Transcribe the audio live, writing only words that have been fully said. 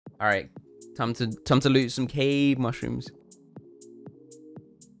All right, time to loot some cave mushrooms.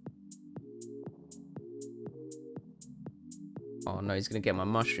 Oh no, he's gonna get my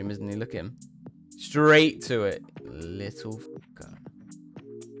mushroom, isn't he? Look at him. Straight to it, little fucker.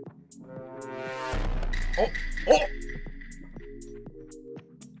 Oh, oh!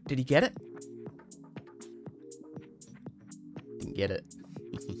 Did he get it? Didn't get it.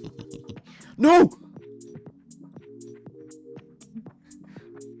 No!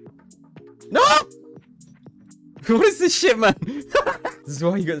 No! What is this shit, man? This is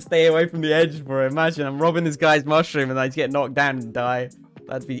why you gotta stay away from the edge, bro. Imagine I'm robbing this guy's mushroom and I just get knocked down and die.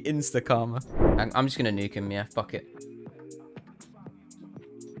 That'd be insta karma. I'm just gonna nuke him, yeah. Fuck it.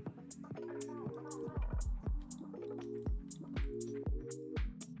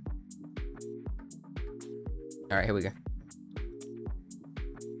 Alright, here we go.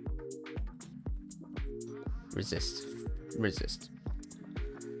 Resist. Resist.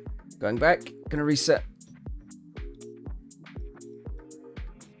 Going back. Gonna reset.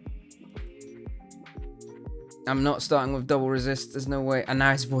 I'm not starting with double resist. There's no way. And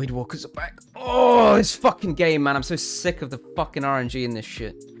now his Void Walkers are back. Oh, this fucking game, man. I'm so sick of the fucking RNG in this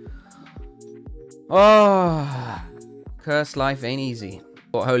shit. Oh. Cursed life ain't easy.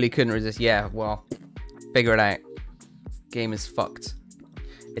 What, Holy couldn't resist? Yeah, well. Figure it out. Game is fucked.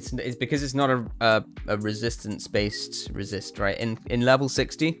 It's because it's not a resistance-based resist, right? In level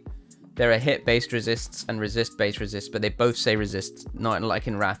 60, there are hit-based resists and resist-based resists, but they both say resist, not like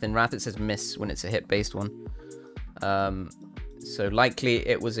in Wrath. In Wrath, it says miss when it's a hit-based one. So likely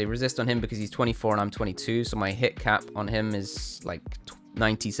it was a resist on him because he's 24 and I'm 22, so my hit cap on him is like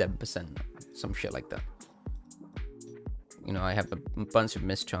 97%, some shit like that. You know, I have a bunch of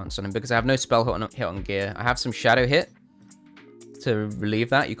mischance on him because I have no spell hit on gear. I have some shadow hit to relieve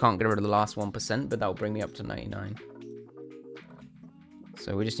that. You can't get rid of the last 1%, but that will bring me up to 99.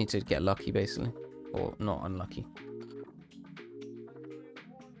 So we just need to get lucky, basically. Or not unlucky.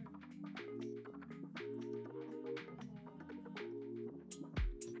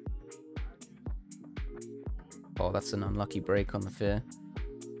 Oh, that's an unlucky break on the fear.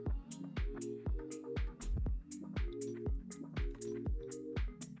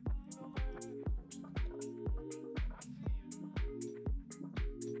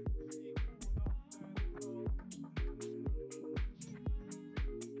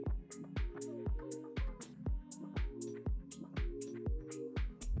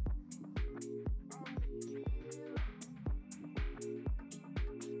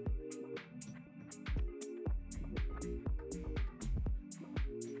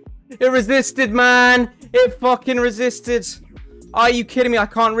 It resisted, man. It fucking resisted. Are you kidding me? I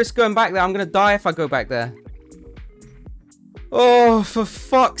can't risk going back there. I'm gonna die if I go back there. Oh, for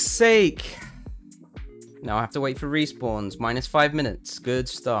fuck's sake. Now I have to wait for respawns. -5 minutes. Good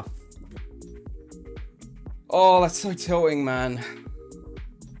stuff. Oh, that's so tilting, man.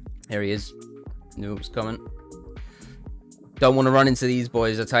 Here he is. Knew it was coming. Don't want to run into these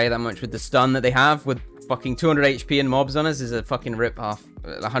boys, I'll tell you that much. With the stun that they have, with fucking 200 HP and mobs on us, is a fucking rip off.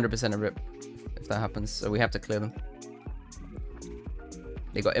 100% a rip if that happens, so we have to clear them.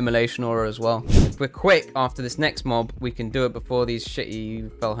 They got Immolation Aura as well. If we're quick after this next mob, we can do it before these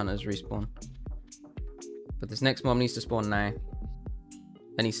shitty Fell Hunters respawn. But this next mob needs to spawn now.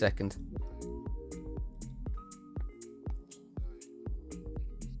 Any second.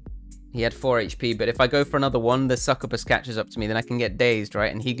 He had 4 HP, but if I go for another one, the succubus catches up to me, then I can get dazed, right?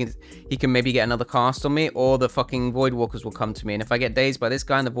 And he can maybe get another cast on me, or the fucking Void Walkers will come to me. And if I get dazed by this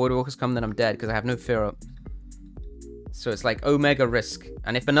guy and the Void Walkers come, then I'm dead, because I have no fear up. So it's like Omega risk.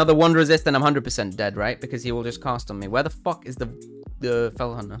 And if another one resists, then I'm 100% dead, right? Because he will just cast on me. Where the fuck is the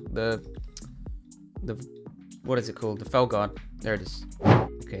Fell Hunter? The what is it called? The Fell Guard. There it is.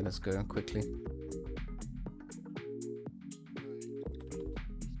 Okay, let's go quickly.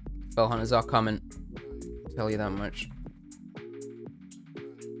 Fell Hunters are coming. I'll tell you that much.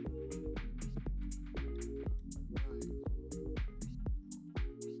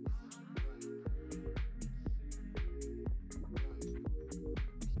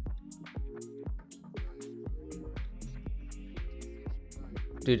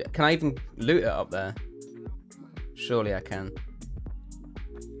 Dude, can I even loot it up there? Surely I can.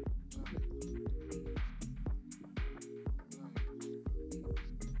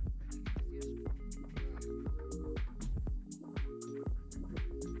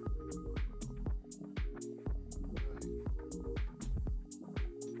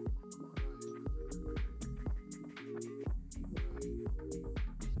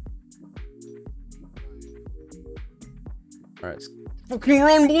 Alright, let's fucking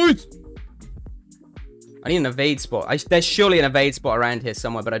run, boys! I need an evade spot. There's surely an evade spot around here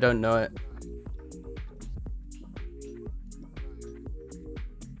somewhere, but I don't know it.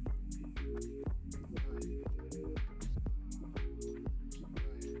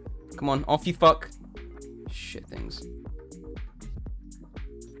 Come on, off you fuck. Shit things.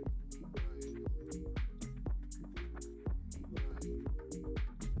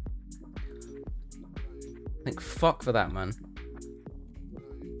 Like, fuck for that, man.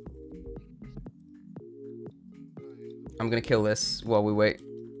 I'm gonna kill this while we wait.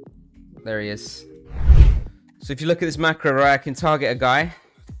 There he is. So if you look at this macro, right, I can target a guy,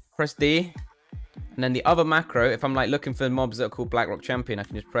 press D, and then the other macro, if I'm like looking for mobs that are called Blackrock Champion, I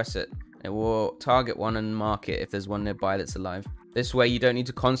can just press it. It will target one and mark it if there's one nearby that's alive. This way you don't need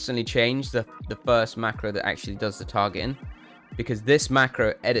to constantly change the first macro that actually does the targeting, because this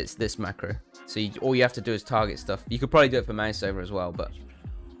macro edits this macro. So all you have to do is target stuff. You could probably do it for mouse over as well, but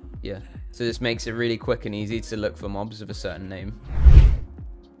yeah. So this makes it really quick and easy to look for mobs of a certain name.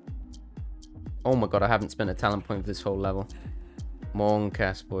 Oh my god, I haven't spent a talent point for this whole level.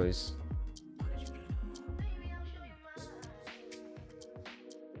 Moncast, boys.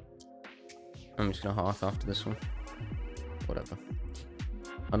 I'm just gonna hearth after this one. Whatever.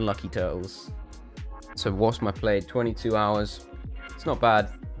 Unlucky turtles. So what's my play? 22 hours. It's not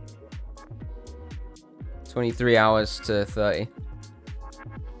bad. 23 hours to 30.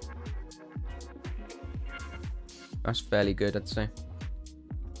 That's fairly good, I'd say.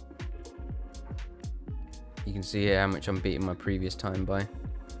 You can see here how much I'm beating my previous time by.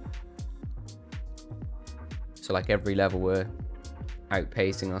 So like every level we're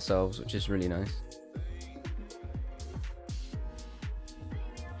outpacing ourselves, which is really nice.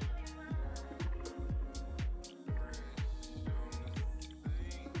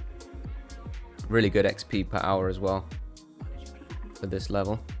 Really good XP per hour as well for this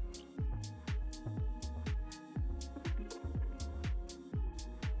level.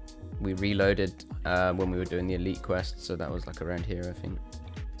 We reloaded when we were doing the elite quest, so that was like around here, I think.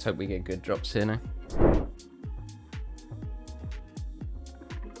 Let's hope we get good drops here now.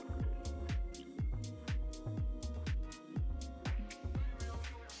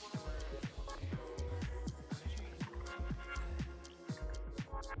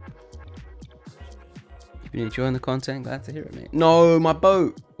 If you're enjoying the content, glad to hear it, mate. No, my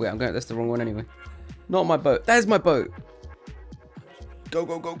boat! Wait, that's the wrong one anyway. Not my boat. There's my boat! Go,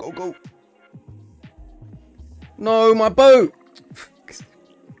 go, go, go, go! No, my boat!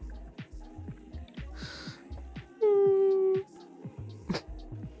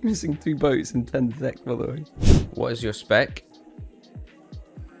 Missing 2 boats in 10 seconds, by the way. What is your spec?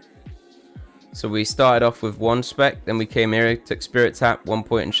 So we started off with 1 spec, then we came here, took Spirit Tap, 1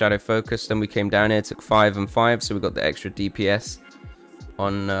 point and Shadow Focus, then we came down here, took 5 and 5, so we got the extra DPS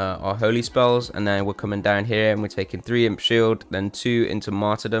on our holy spells, and then we're coming down here and we're taking 3 Imp Shield, then 2 into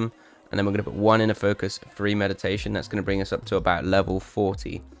Martyrdom, and then we're going to put 1 Inner Focus, 3 Meditation. That's going to bring us up to about level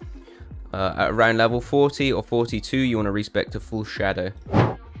 40. At around level 40 or 42, you want to respec to full Shadow.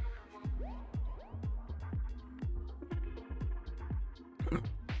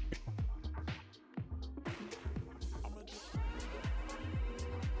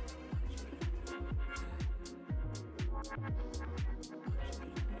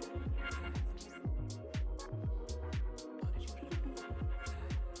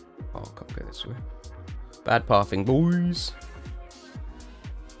 Oh, I can't go this way. Bad pathing, boys.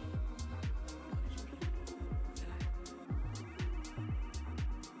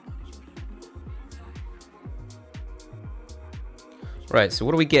 Right, so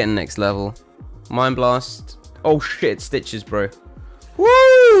what are we getting next level? Mind Blast. Oh shit, Stitches, bro.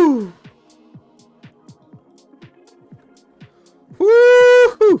 Woo!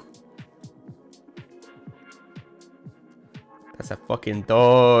 Woo! That's a fucking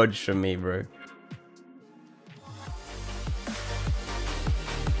dodge from me, bro.